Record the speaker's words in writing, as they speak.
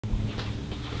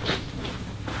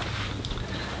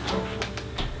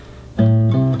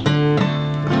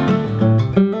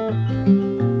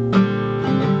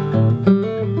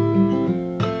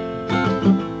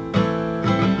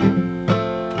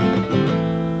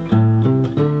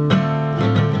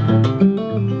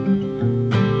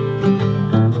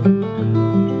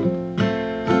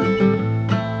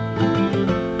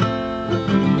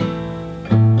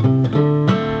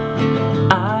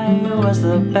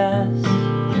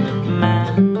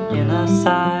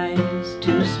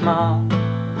small.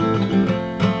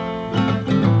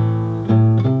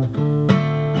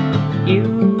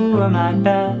 You were my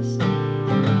best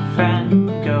friend,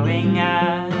 going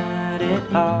at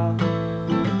it all.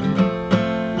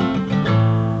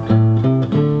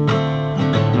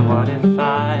 And what if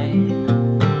I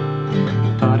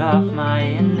put off my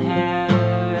inheritance?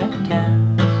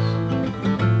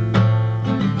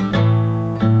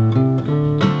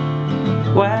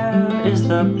 Where is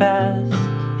the best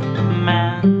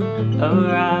man?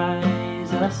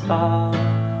 Arise us all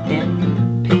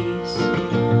in peace.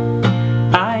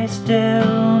 I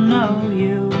still know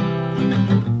you,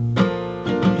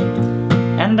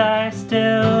 and I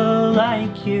still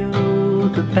like you,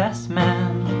 the best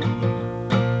man.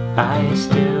 I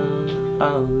still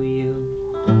owe you.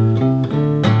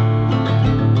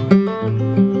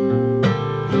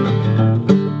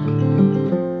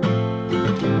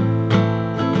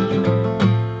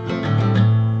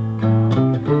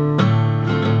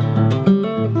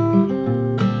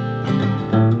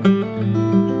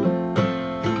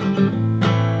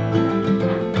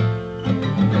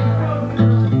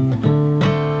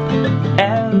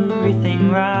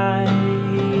 Everything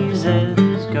rises,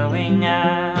 going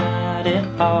at it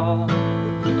all.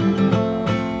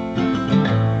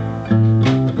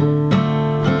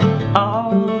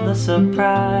 All the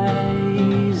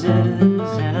surprises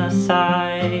in a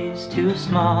size too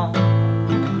small.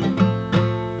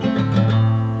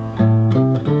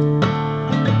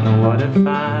 What if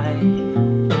I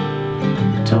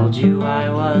told you I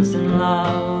was in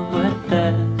love with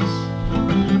this?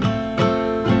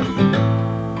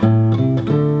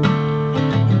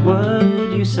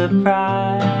 Would you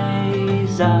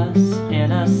surprise us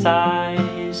in a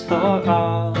size for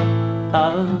all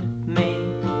of me?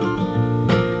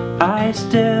 I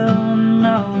still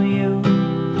know you,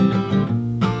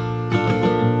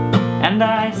 and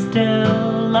I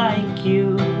still like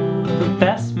you, the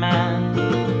best man.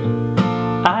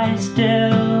 I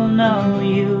still know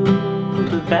you,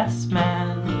 the best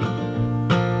man.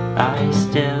 I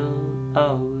still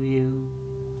owe you.